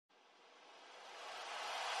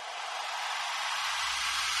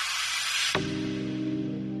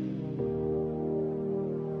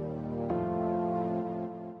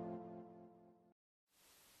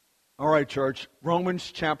right, church.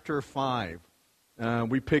 Romans chapter 5.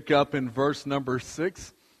 We pick up in verse number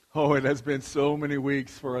 6. Oh, it has been so many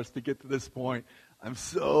weeks for us to get to this point. I'm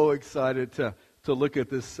so excited to look at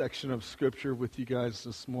this section of Scripture with you guys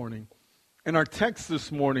this morning. In our text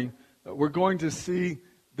this morning, we're going to see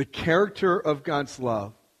the character of God's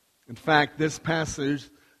love. In fact, this passage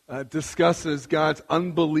discusses God's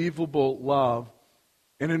unbelievable love.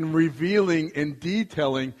 And in revealing and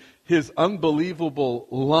detailing His unbelievable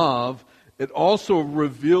love, it also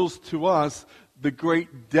reveals to us the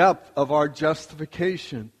great depth of our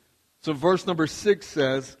justification. So verse number 6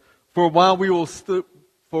 says, For while we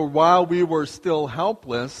were still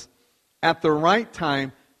helpless, at the right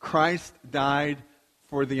time Christ died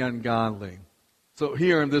for the ungodly. So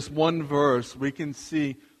here in this one verse, we can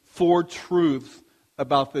see 4 truths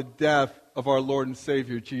about the death of our Lord and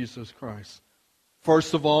Savior, Jesus Christ.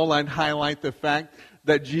 First of all, I'd highlight the fact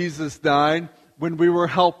that Jesus died when we were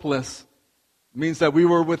helpless. It means that we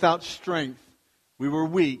were without strength. We were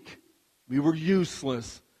weak. We were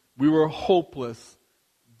useless. We were hopeless,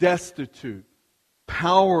 destitute,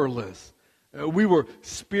 powerless. We were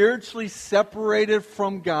spiritually separated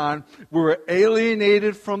from God. We were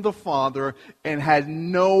alienated from the Father and had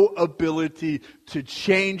no ability to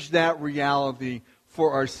change that reality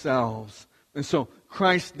for ourselves. And so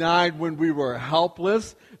Christ died when we were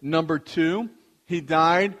helpless. Number 2, He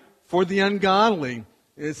died for the ungodly.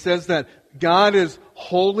 It says that God is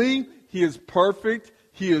holy, He is perfect,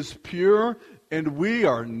 He is pure, and we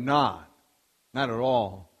are not. Not at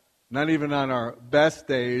all. Not even on our best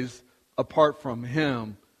days apart from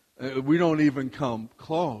Him. We don't even come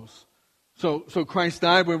close. So Christ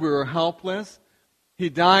died when we were helpless. He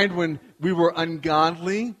died when we were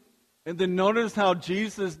ungodly. And then notice how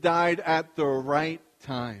Jesus died at the right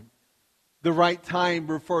time. The right time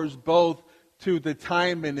refers both to the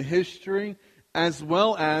time in history as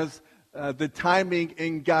well as the timing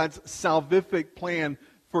in God's salvific plan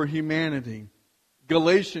for humanity.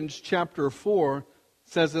 Galatians chapter 4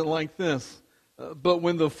 says it like this, But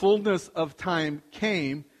when the fullness of time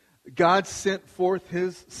came, God sent forth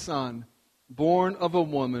His Son, born of a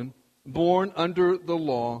woman, born under the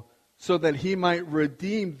law, so that He might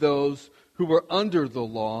redeem those who were under the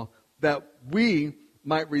law, that we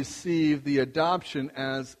might receive the adoption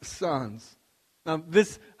as sons. Now,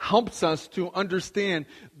 this helps us to understand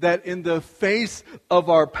that in the face of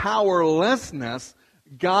our powerlessness,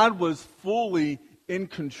 God was fully in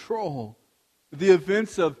control. The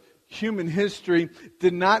events of human history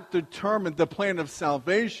did not determine the plan of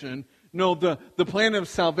salvation. No, the plan of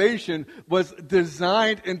salvation was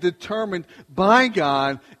designed and determined by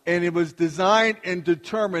God, and it was designed and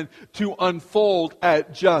determined to unfold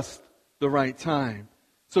at just the right time.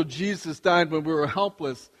 So Jesus died when we were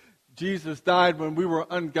helpless. Jesus died when we were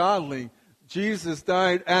ungodly. Jesus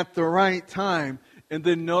died at the right time. And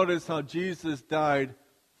then notice how Jesus died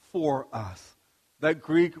for us. That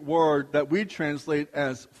Greek word that we translate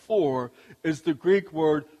as for is the Greek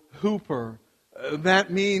word huper. That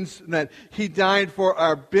means that He died for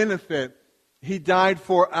our benefit. He died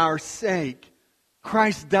for our sake.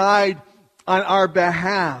 Christ died on our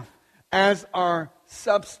behalf as our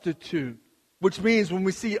substitute. Which means when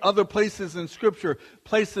we see other places in Scripture,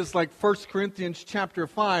 places like 1 Corinthians chapter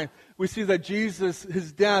 5, we see that Jesus,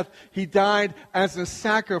 His death, He died as a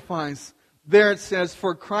sacrifice. There it says,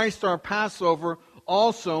 For Christ our Passover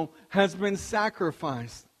also has been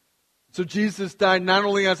sacrificed. So Jesus died not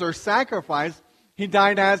only as our sacrifice, He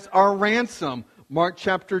died as our ransom. Mark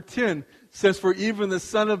chapter 10 says, For even the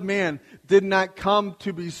Son of Man did not come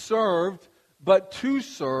to be served, but to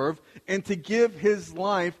serve and to give His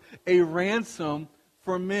life a ransom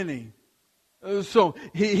for many. So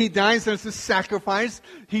he dies as a sacrifice.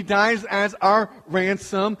 He dies as our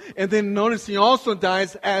ransom. And then notice He also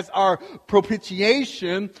dies as our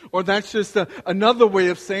propitiation, or that's just another way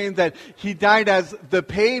of saying that He died as the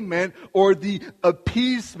payment or the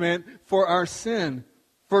appeasement for our sin.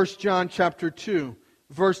 1 John chapter 2,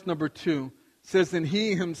 verse number 2 says, And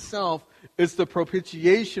He Himself is the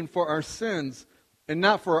propitiation for our sins, and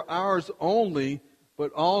not for ours only,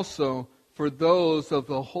 but also for those of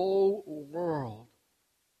the whole world.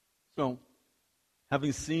 So,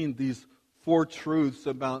 having seen these 4 truths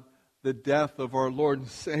about the death of our Lord and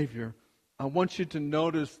Savior, I want you to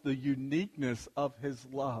notice the uniqueness of His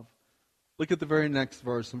love. Look at the very next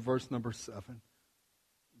verse, in verse number 7.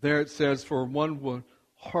 There it says, For one would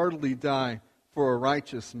hardly die for a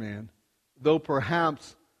righteous man, though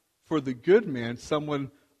perhaps for the good man someone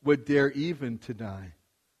would dare even to die.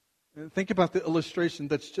 And think about the illustration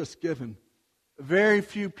that's just given. very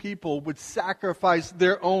few people would sacrifice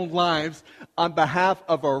their own lives on behalf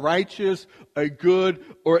of a righteous, a good,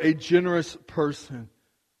 or a generous person.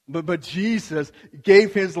 But Jesus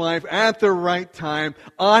gave his life at the right time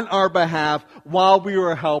on our behalf while we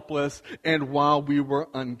were helpless and while we were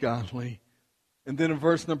ungodly. And then in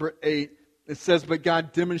verse number 8, it says, "But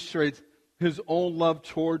God demonstrates his own love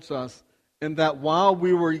towards us, in that while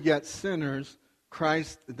we were yet sinners,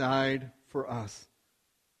 Christ died for us."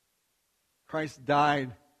 Christ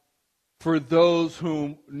died for those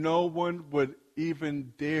whom no one would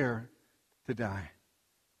even dare to die.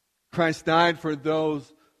 Christ died for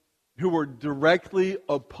those who were directly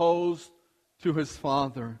opposed to his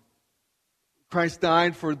Father. Christ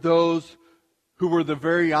died for those who were the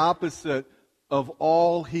very opposite of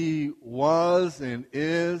all he was and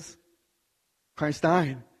is. Christ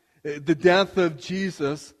died. The death of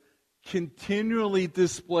Jesus continually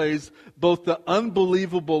displays both the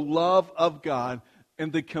unbelievable love of God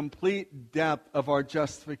and the complete depth of our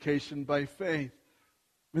justification by faith.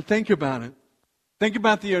 But think about it. Think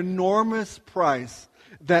about the enormous price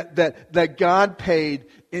that God paid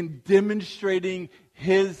in demonstrating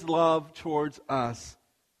his love towards us.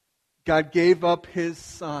 God gave up his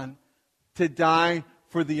Son to die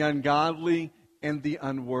for the ungodly and the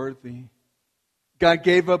unworthy. God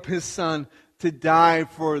gave up his Son to die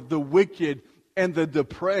for the wicked and the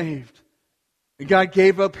depraved. And God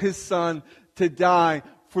gave up his Son to die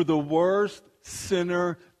for the worst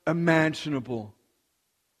sinner imaginable.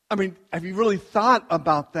 I mean, have you really thought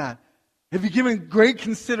about that? Have you given great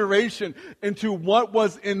consideration into what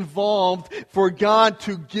was involved for God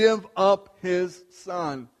to give up his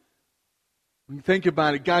Son? When you think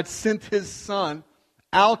about it, God sent his Son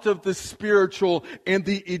out of the spiritual and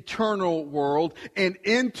the eternal world and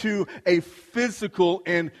into a physical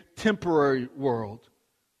and temporary world.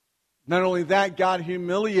 Not only that, God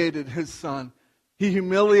humiliated his Son. He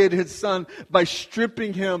humiliated his Son by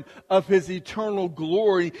stripping him of his eternal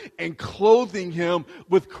glory and clothing him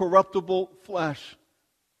with corruptible flesh.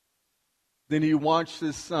 Then he watched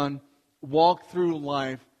his Son walk through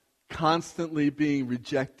life constantly being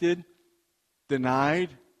rejected, denied,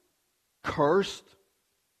 cursed,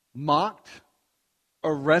 mocked,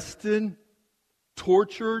 arrested,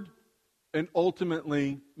 tortured, and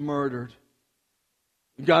ultimately murdered.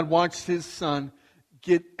 God watched his Son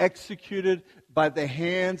get executed by the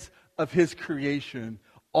hands of his creation,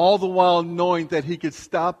 all the while knowing that he could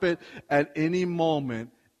stop it at any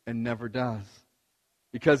moment and never does.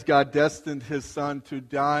 Because God destined his Son to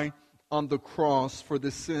die on the cross for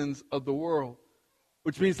the sins of the world.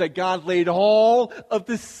 Which means that God laid all of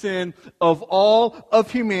the sin of all of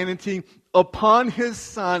humanity upon his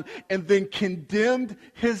Son and then condemned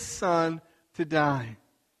his Son to die.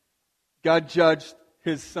 God judged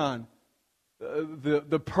his Son,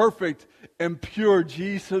 the perfect and pure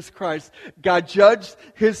Jesus Christ. God judged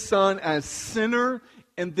his Son as sinner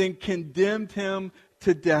and then condemned him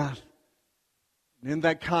to death. And in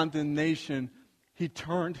that condemnation, he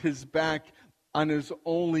turned his back on his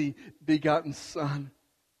only begotten Son.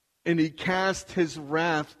 And he cast his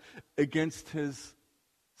wrath against his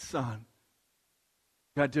Son.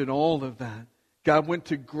 God did all of that. God went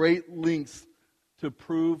to great lengths to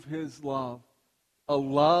prove his love. A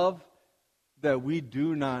love that we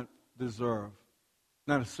do not deserve.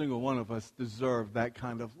 Not a single one of us deserve that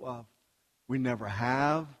kind of love. We never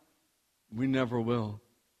have. We never will.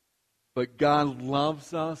 But God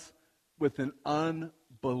loves us with an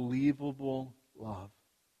unbelievable love.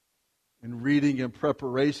 In reading in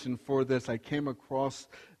preparation for this, I came across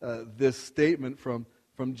this statement from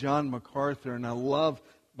John MacArthur, and I love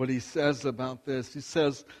what he says about this. He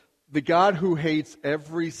says, "The God who hates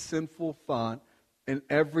every sinful thought and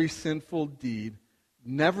every sinful deed,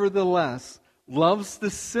 nevertheless loves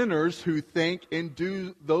the sinners who think and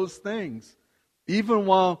do those things, even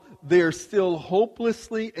while they are still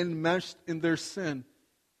hopelessly enmeshed in their sin.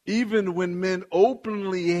 Even when men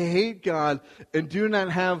openly hate God and do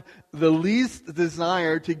not have the least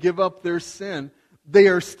desire to give up their sin, they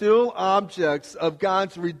are still objects of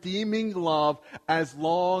God's redeeming love as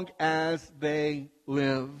long as they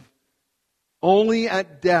live. Only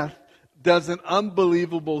at death does an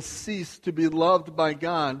unbelievable cease to be loved by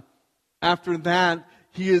God. After that,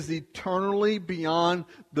 he is eternally beyond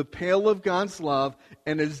the pale of God's love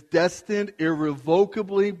and is destined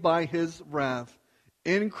irrevocably by his wrath.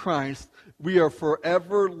 In Christ, we are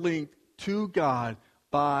forever linked to God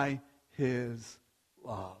by his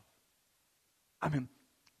love." I mean,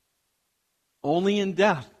 only in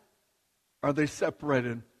death are they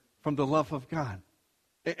separated from the love of God.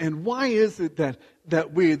 And why is it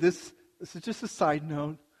that we, this is just a side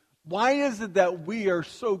note, why is it that we are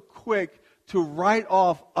so quick to write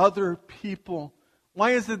off other people?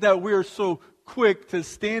 Why is it that we are so quick to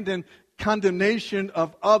stand in condemnation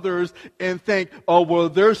of others and think, oh, well,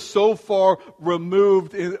 they're so far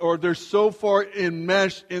removed or they're so far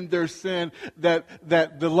enmeshed in their sin that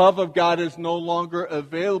the love of God is no longer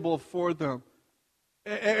available for them?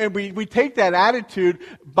 And we take that attitude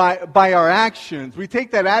by our actions. We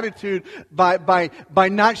take that attitude by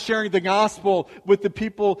not sharing the gospel with the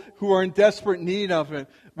people who are in desperate need of it.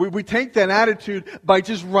 We take that attitude by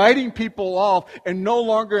just writing people off and no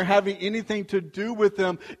longer having anything to do with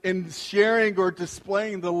them in sharing or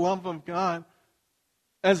displaying the love of God.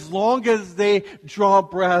 As long as they draw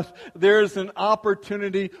breath, there is an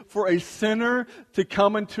opportunity for a sinner to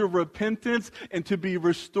come into repentance and to be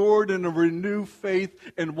restored in a renewed faith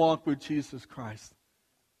and walk with Jesus Christ.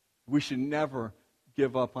 We should never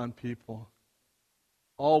give up on people.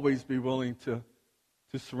 Always be willing to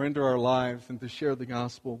surrender our lives and to share the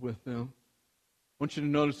gospel with them. I want you to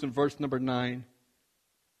notice in verse number 9.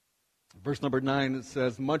 Verse number 9, it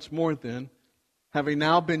says, much more then, having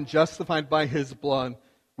now been justified by his blood,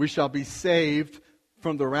 we shall be saved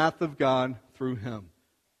from the wrath of God through him,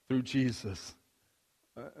 through Jesus.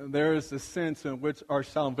 There is a sense in which our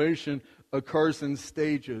salvation occurs in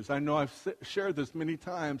stages. I know I've shared this many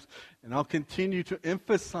times, and I'll continue to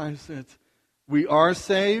emphasize it. We are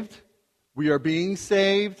saved, we are being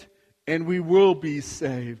saved, and we will be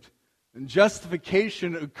saved. And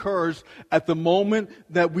justification occurs at the moment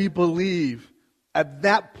that we believe. At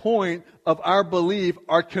that point of our belief,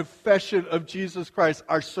 our confession of Jesus Christ,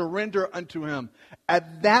 our surrender unto him,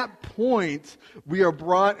 at that point, we are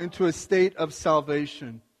brought into a state of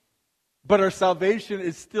salvation. But our salvation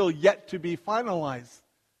is still yet to be finalized.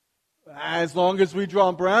 As long as we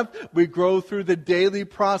draw breath, we grow through the daily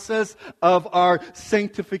process of our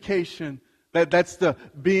sanctification. That's the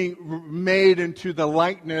being made into the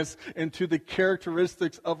likeness, into the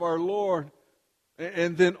characteristics of our Lord.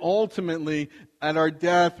 And then ultimately, at our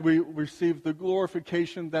death, we receive the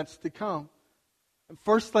glorification that's to come. In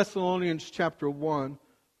 1 Thessalonians chapter 1,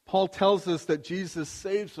 Paul tells us that Jesus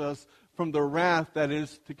saves us from the wrath that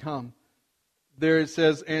is to come. There it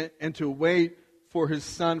says, and to wait for his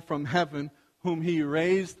Son from heaven, whom he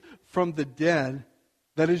raised from the dead,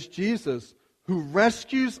 that is Jesus, who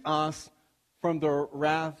rescues us from the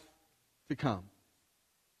wrath to come.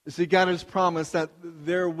 You see, God has promised that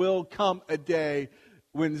there will come a day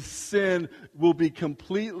when sin will be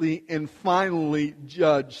completely and finally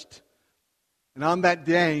judged. And on that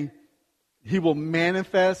day, he will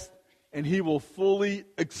manifest and he will fully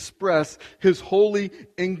express his holy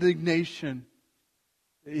indignation.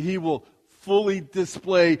 He will fully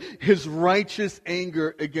display his righteous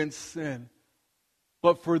anger against sin.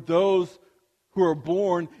 But for those who are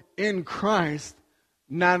born in Christ,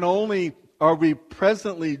 not only are we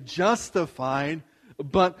presently justified,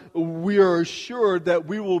 but we are assured that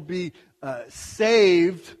we will be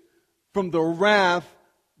saved from the wrath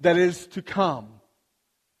that is to come.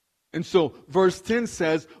 And so verse 10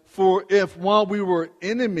 says, for if while we were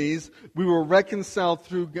enemies, we were reconciled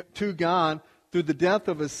to God through the death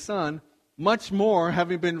of his Son, much more,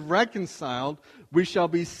 having been reconciled, we shall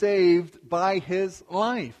be saved by his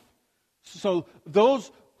life. So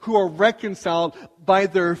those who are reconciled by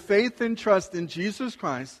their faith and trust in Jesus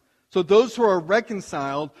Christ, so those who are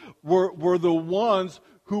reconciled were the ones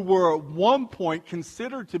who were at one point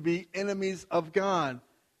considered to be enemies of God.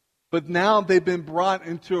 But now they've been brought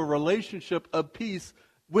into a relationship of peace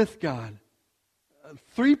with God.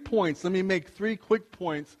 3 points. Let me make 3 quick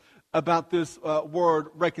points about this word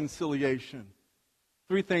reconciliation.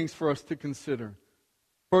 3 things for us to consider.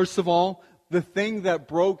 First of all, the thing that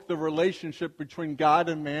broke the relationship between God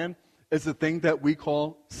and man is the thing that we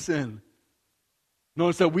call sin.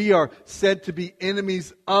 Notice that we are said to be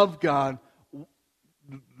enemies of God.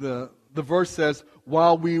 The verse says,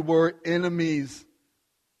 while we were enemies.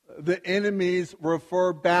 The enemies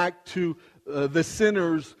refer back to the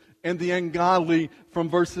sinners and the ungodly from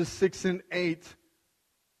verses 6 and 8.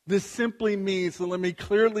 This simply means, and let me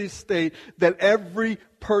clearly state, that every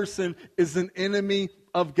person is an enemy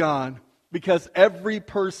of God. Because every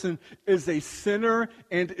person is a sinner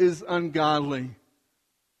and is ungodly.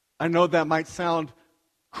 I know that might sound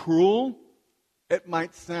cruel. It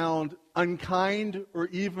might sound unkind or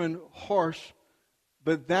even harsh.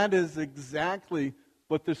 But that is exactly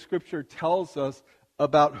what the Scripture tells us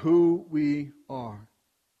about who we are.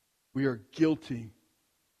 We are guilty.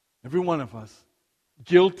 Every one of us.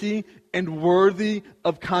 Guilty and worthy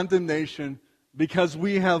of condemnation because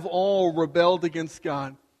we have all rebelled against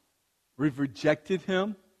God. We've rejected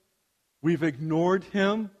him. We've ignored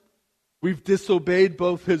him. We've disobeyed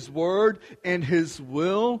both his word and his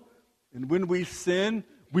will. And when we sin,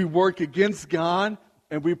 we work against God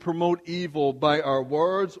and we promote evil by our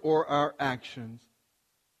words or our actions.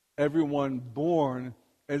 Everyone born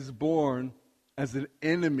is born as an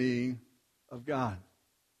enemy of God.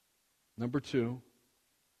 Number two,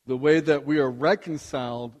 the way that we are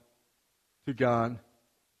reconciled to God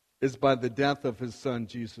is by the death of His Son,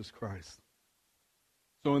 Jesus Christ.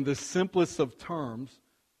 So in the simplest of terms,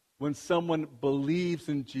 when someone believes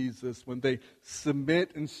in Jesus, when they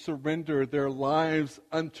submit and surrender their lives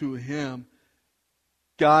unto Him,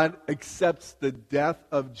 God accepts the death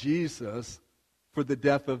of Jesus for the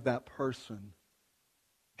death of that person.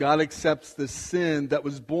 God accepts the sin that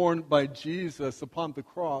was borne by Jesus upon the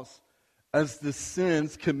cross as the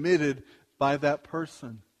sins committed by that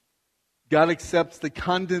person. God accepts the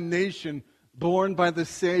condemnation borne by the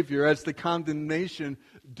Savior as the condemnation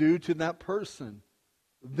due to that person.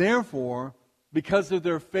 Therefore, because of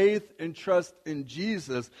their faith and trust in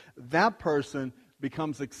Jesus, that person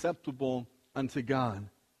becomes acceptable unto God.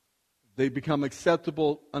 They become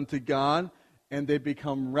acceptable unto God, and they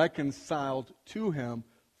become reconciled to Him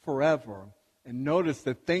forever. And notice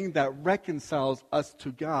the thing that reconciles us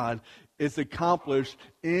to God is accomplished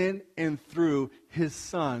in and through His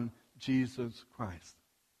Son, Jesus Christ.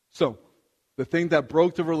 So, the thing that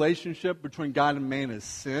broke the relationship between God and man is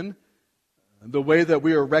sin. The way that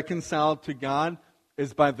we are reconciled to God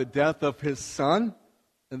is by the death of His Son.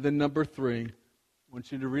 And then number three, I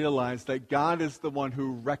want you to realize that God is the one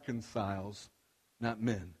who reconciles, not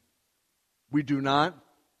men. We do not,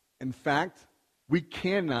 in fact, we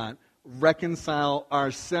cannot reconcile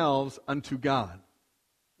ourselves unto God,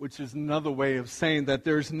 which is another way of saying that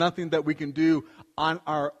there's nothing that we can do on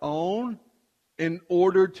our own in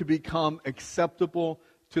order to become acceptable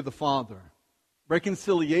to the Father.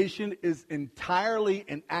 Reconciliation is entirely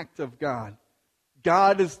an act of God.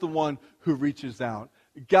 God is the one who reaches out.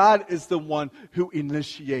 God is the one who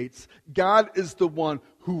initiates. God is the one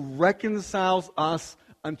who reconciles us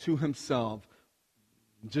unto Himself.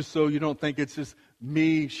 Just so you don't think it's just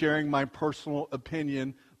me sharing my personal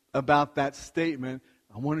opinion about that statement,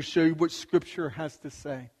 I want to show you what Scripture has to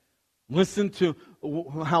say. Listen to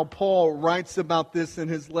how Paul writes about this in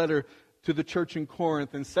his letter to the church in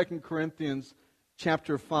Corinth in 2 Corinthians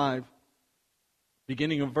chapter 5,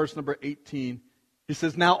 beginning of verse number 18. He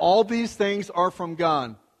says, "Now all these things are from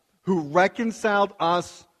God, who reconciled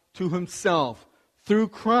us to Himself through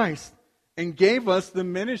Christ and gave us the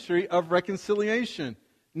ministry of reconciliation."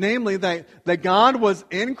 Namely, that God was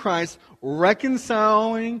in Christ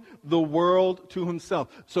reconciling the world to Himself.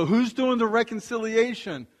 So who's doing the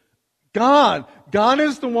reconciliation? God. God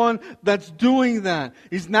is the one that's doing that.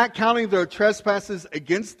 He's not counting their trespasses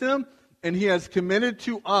against them, and He has committed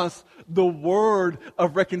to us the word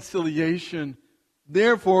of reconciliation.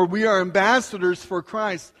 Therefore, we are ambassadors for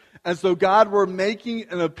Christ, as though God were making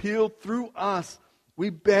an appeal through us. We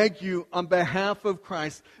beg you, on behalf of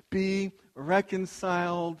Christ, be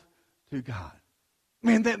reconciled to God.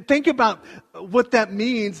 Man, think about what that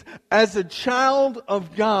means. As a child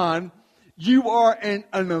of God, you are an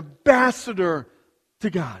ambassador to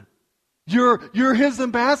God. You're His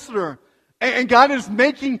ambassador. And God is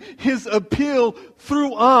making His appeal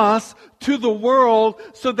through us to the world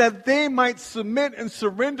so that they might submit and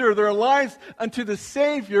surrender their lives unto the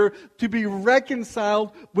Savior to be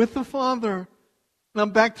reconciled with the Father. Now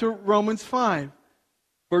back to Romans 5,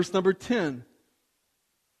 verse number 10.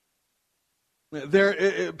 There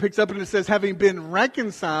it picks up and it says, "Having been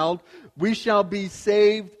reconciled, we shall be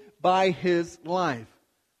saved by His life."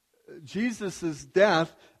 Jesus'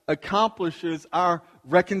 death accomplishes our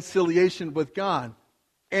reconciliation with God.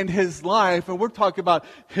 And His life, and we're talking about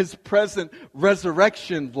His present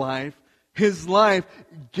resurrection life, His life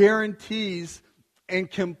guarantees and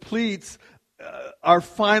completes our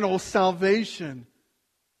final salvation.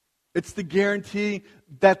 It's the guarantee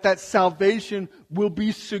that salvation will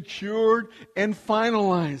be secured and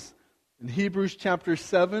finalized. In Hebrews chapter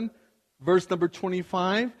 7, verse number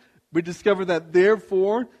 25, we discover that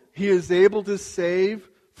therefore He is able to save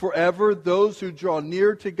forever those who draw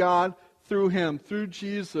near to God through Him, through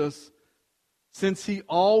Jesus, since He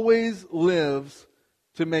always lives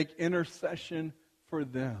to make intercession for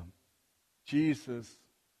them. Jesus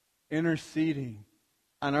interceding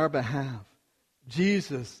on our behalf.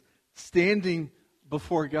 Jesus standing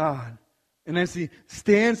before God. And as He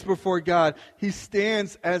stands before God, He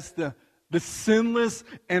stands as the sinless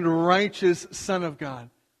and righteous Son of God.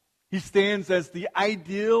 He stands as the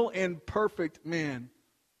ideal and perfect man.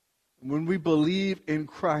 When we believe in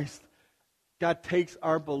Christ, God takes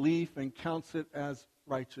our belief and counts it as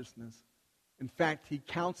righteousness. In fact, He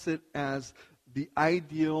counts it as the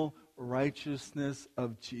ideal, righteousness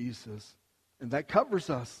of Jesus. And that covers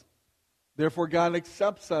us. Therefore, God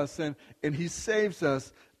accepts us and He saves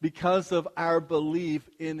us because of our belief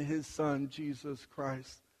in His Son, Jesus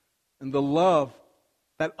Christ. And the love,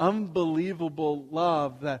 that unbelievable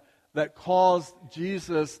love that caused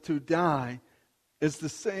Jesus to die, is the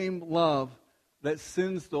same love that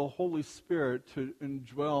sends the Holy Spirit to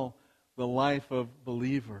indwell the life of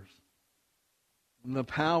believers. And the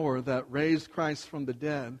power that raised Christ from the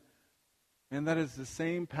dead, and that is the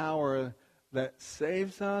same power that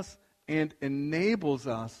saves us and enables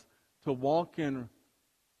us to walk in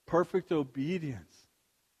perfect obedience,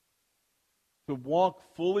 to walk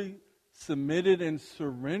fully submitted and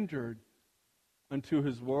surrendered unto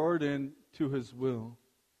His word and to His will.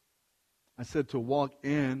 I said to walk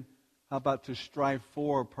in. How about to strive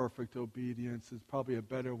for perfect obedience is probably a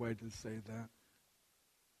better way to say that.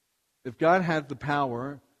 If God had the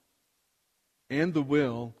power and the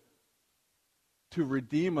will to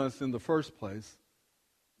redeem us in the first place,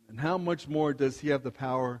 then how much more does He have the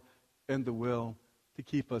power and the will to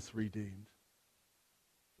keep us redeemed?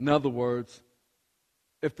 In other words,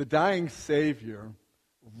 if the dying Savior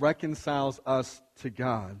reconciles us to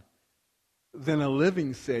God, then a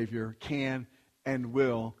living Savior can and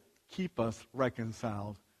will keep us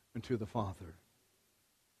reconciled unto the Father.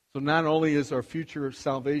 So not only is our future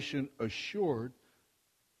salvation assured,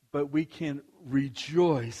 but we can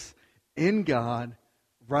rejoice in God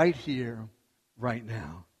right here, right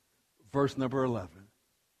now. Verse number 11.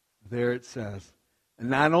 There it says, and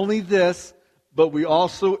not only this, but we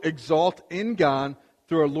also exalt in God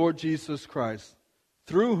through our Lord Jesus Christ,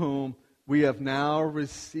 through whom we have now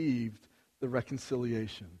received the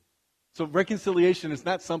reconciliation. So reconciliation is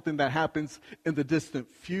not something that happens in the distant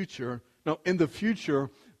future. No, in the future,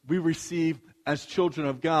 we receive, as children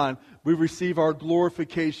of God, we receive our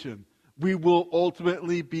glorification. We will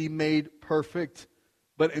ultimately be made perfect.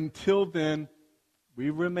 But until then, we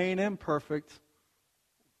remain imperfect.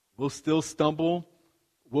 We'll still stumble.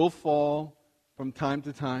 We'll fall from time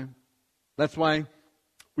to time. That's why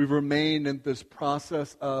we remain in this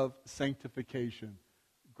process of sanctification,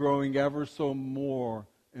 growing ever so more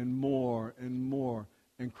and more and more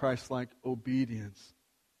in Christ-like obedience.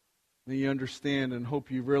 And you understand and hope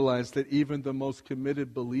you realize that even the most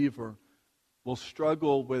committed believer will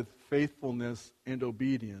struggle with faithfulness and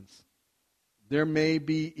obedience. There may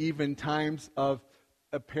be even times of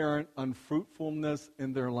apparent unfruitfulness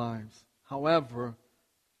in their lives. However,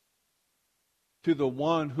 to the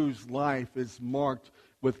one whose life is marked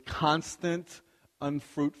with constant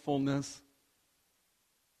unfruitfulness,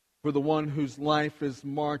 for the one whose life is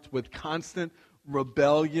marked with constant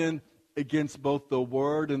rebellion against both the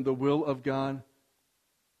Word and the will of God,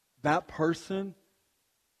 that person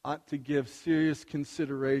ought to give serious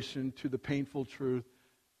consideration to the painful truth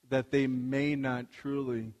that they may not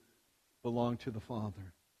truly belong to the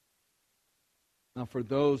Father. Now, for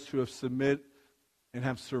those who have submitted and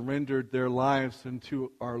have surrendered their lives unto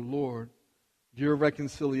our Lord, your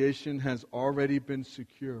reconciliation has already been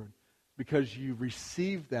secured, because you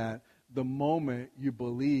receive that the moment you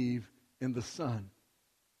believe in the Son.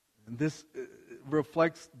 And this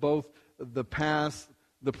reflects both the past,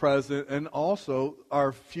 the present, and also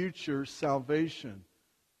our future salvation.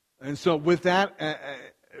 And so with that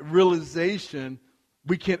realization,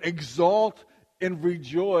 we can exalt and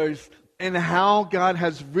rejoice in how God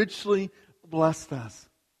has richly blessed us.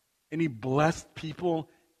 Any blessed people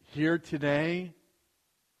here today?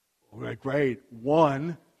 We're like, great,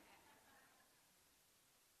 one.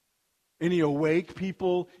 Any awake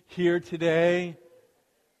people here today?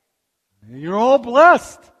 You're all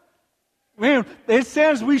blessed. Man, it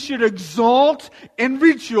says we should exalt and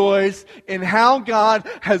rejoice in how God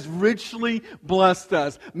has richly blessed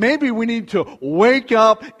us. Maybe we need to wake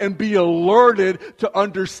up and be alerted to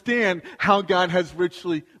understand how God has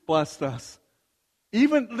richly blessed us.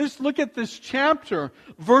 Even, let's look at this chapter,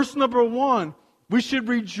 verse number 1. We should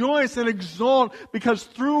rejoice and exalt because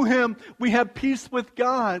through Him we have peace with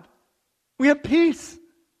God. We have peace.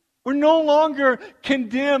 We're no longer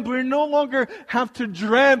condemned. We no longer have to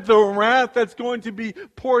dread the wrath that's going to be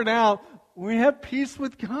poured out. We have peace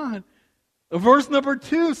with God. Verse number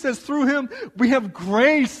 2 says, through Him we have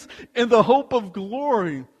grace in the hope of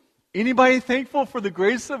glory. Anybody thankful for the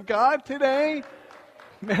grace of God today?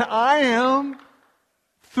 Man, I am.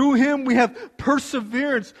 Through Him we have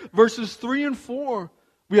perseverance. Verses 3 and 4.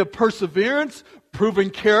 We have perseverance, proven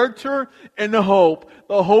character, and the hope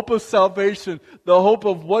of salvation, the hope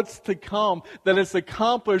of what's to come, that is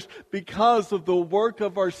accomplished because of the work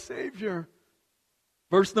of our Savior.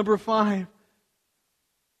 Verse number 5.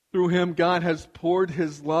 Through Him God has poured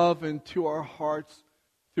His love into our hearts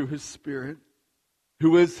through His Spirit,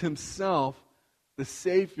 who is Himself the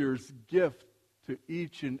Savior's gift to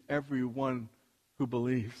each and every one who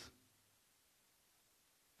believes.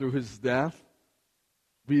 Through His death,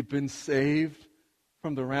 we've been saved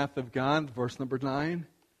from the wrath of God, verse number 9.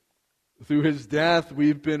 Through His death,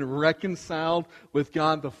 we've been reconciled with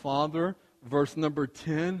God the Father, verse number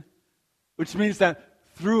 10. Which means that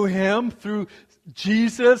through Him, through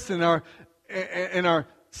Jesus and our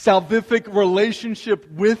salvific relationship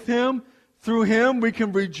with Him, through Him we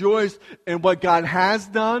can rejoice in what God has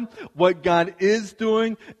done, what God is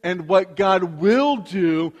doing, and what God will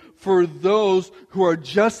do for those who are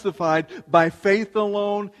justified by faith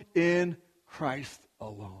alone in Christ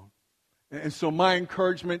alone. And so my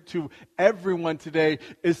encouragement to everyone today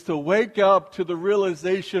is to wake up to the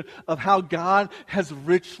realization of how God has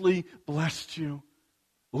richly blessed you.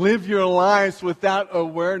 Live your lives with that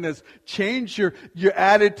awareness. Change your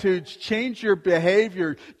attitudes. Change your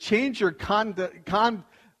behavior. Change your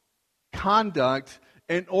conduct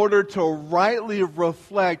in order to rightly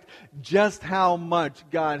reflect just how much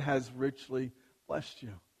God has richly blessed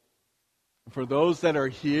you. For those that are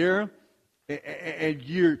here, and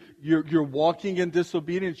you're walking in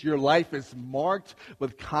disobedience, your life is marked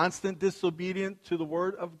with constant disobedience to the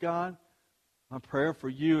Word of God, my prayer for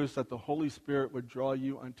you is that the Holy Spirit would draw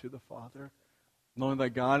you unto the Father, knowing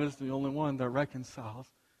that God is the only one that reconciles,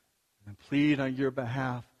 and plead on your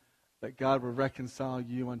behalf that God would reconcile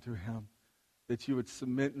you unto Him, that you would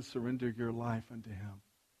submit and surrender your life unto Him.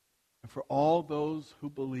 And for all those who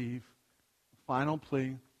believe, final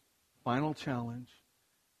plea, final challenge,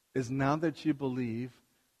 is now that you believe,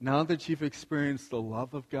 now that you've experienced the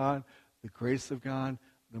love of God, the grace of God,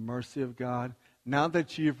 the mercy of God, now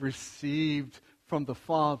that you've received from the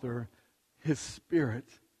Father His Spirit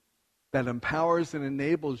that empowers and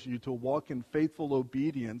enables you to walk in faithful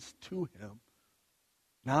obedience to Him,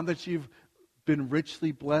 now that you've been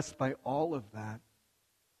richly blessed by all of that,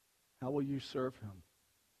 how will you serve Him?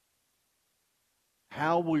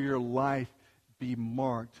 How will your life be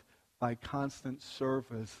marked by constant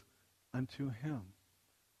service unto Him?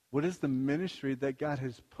 What is the ministry that God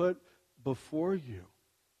has put before you?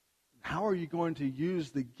 How are you going to use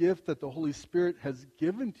the gift that the Holy Spirit has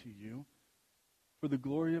given to you for the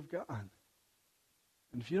glory of God?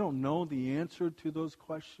 And if you don't know the answer to those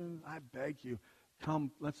questions, I beg you, come,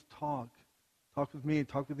 let's talk. Talk with me,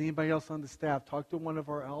 talk with anybody else on the staff, talk to one of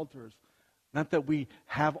our elders. Not that we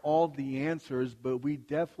have all the answers, but we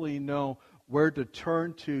definitely know where to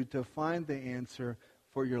turn to find the answer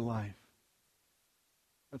for your life.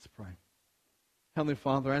 Let's pray. Heavenly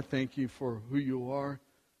Father, I thank you for who you are,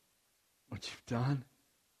 what you've done.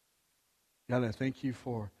 God, I thank you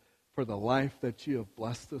for the life that you have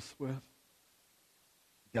blessed us with.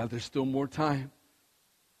 God, there's still more time.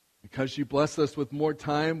 Because you bless us with more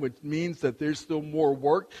time, which means that there's still more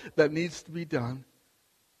work that needs to be done.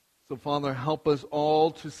 So, Father, help us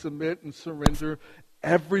all to submit and surrender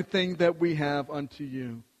everything that we have unto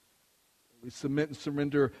you. We submit and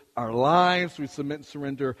surrender our lives. We submit and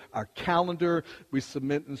surrender our calendar. We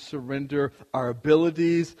submit and surrender our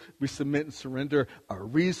abilities. We submit and surrender our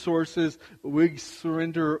resources. We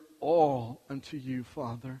surrender all unto you,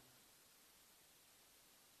 Father.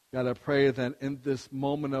 God, I pray that in this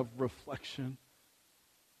moment of reflection,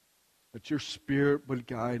 that your Spirit would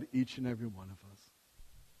guide each and every one of us.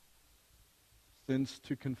 Sins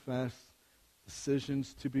to confess,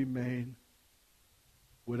 decisions to be made,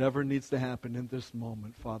 whatever needs to happen in this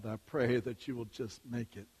moment, Father, I pray that you will just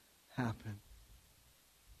make it happen.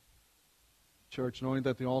 Church, knowing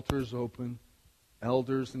that the altar is open,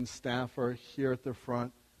 elders and staff are here at the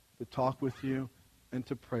front to talk with you and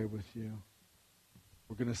to pray with you.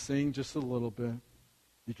 We're going to sing just a little bit.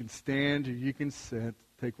 You can stand or you can sit.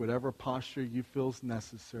 Take whatever posture you feel is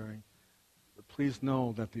necessary. But please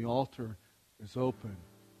know that the altar is open.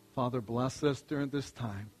 Father, bless us during this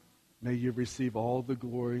time. May you receive all the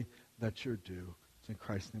glory that you're due. It's in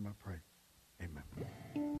Christ's name I pray.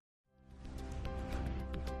 Amen.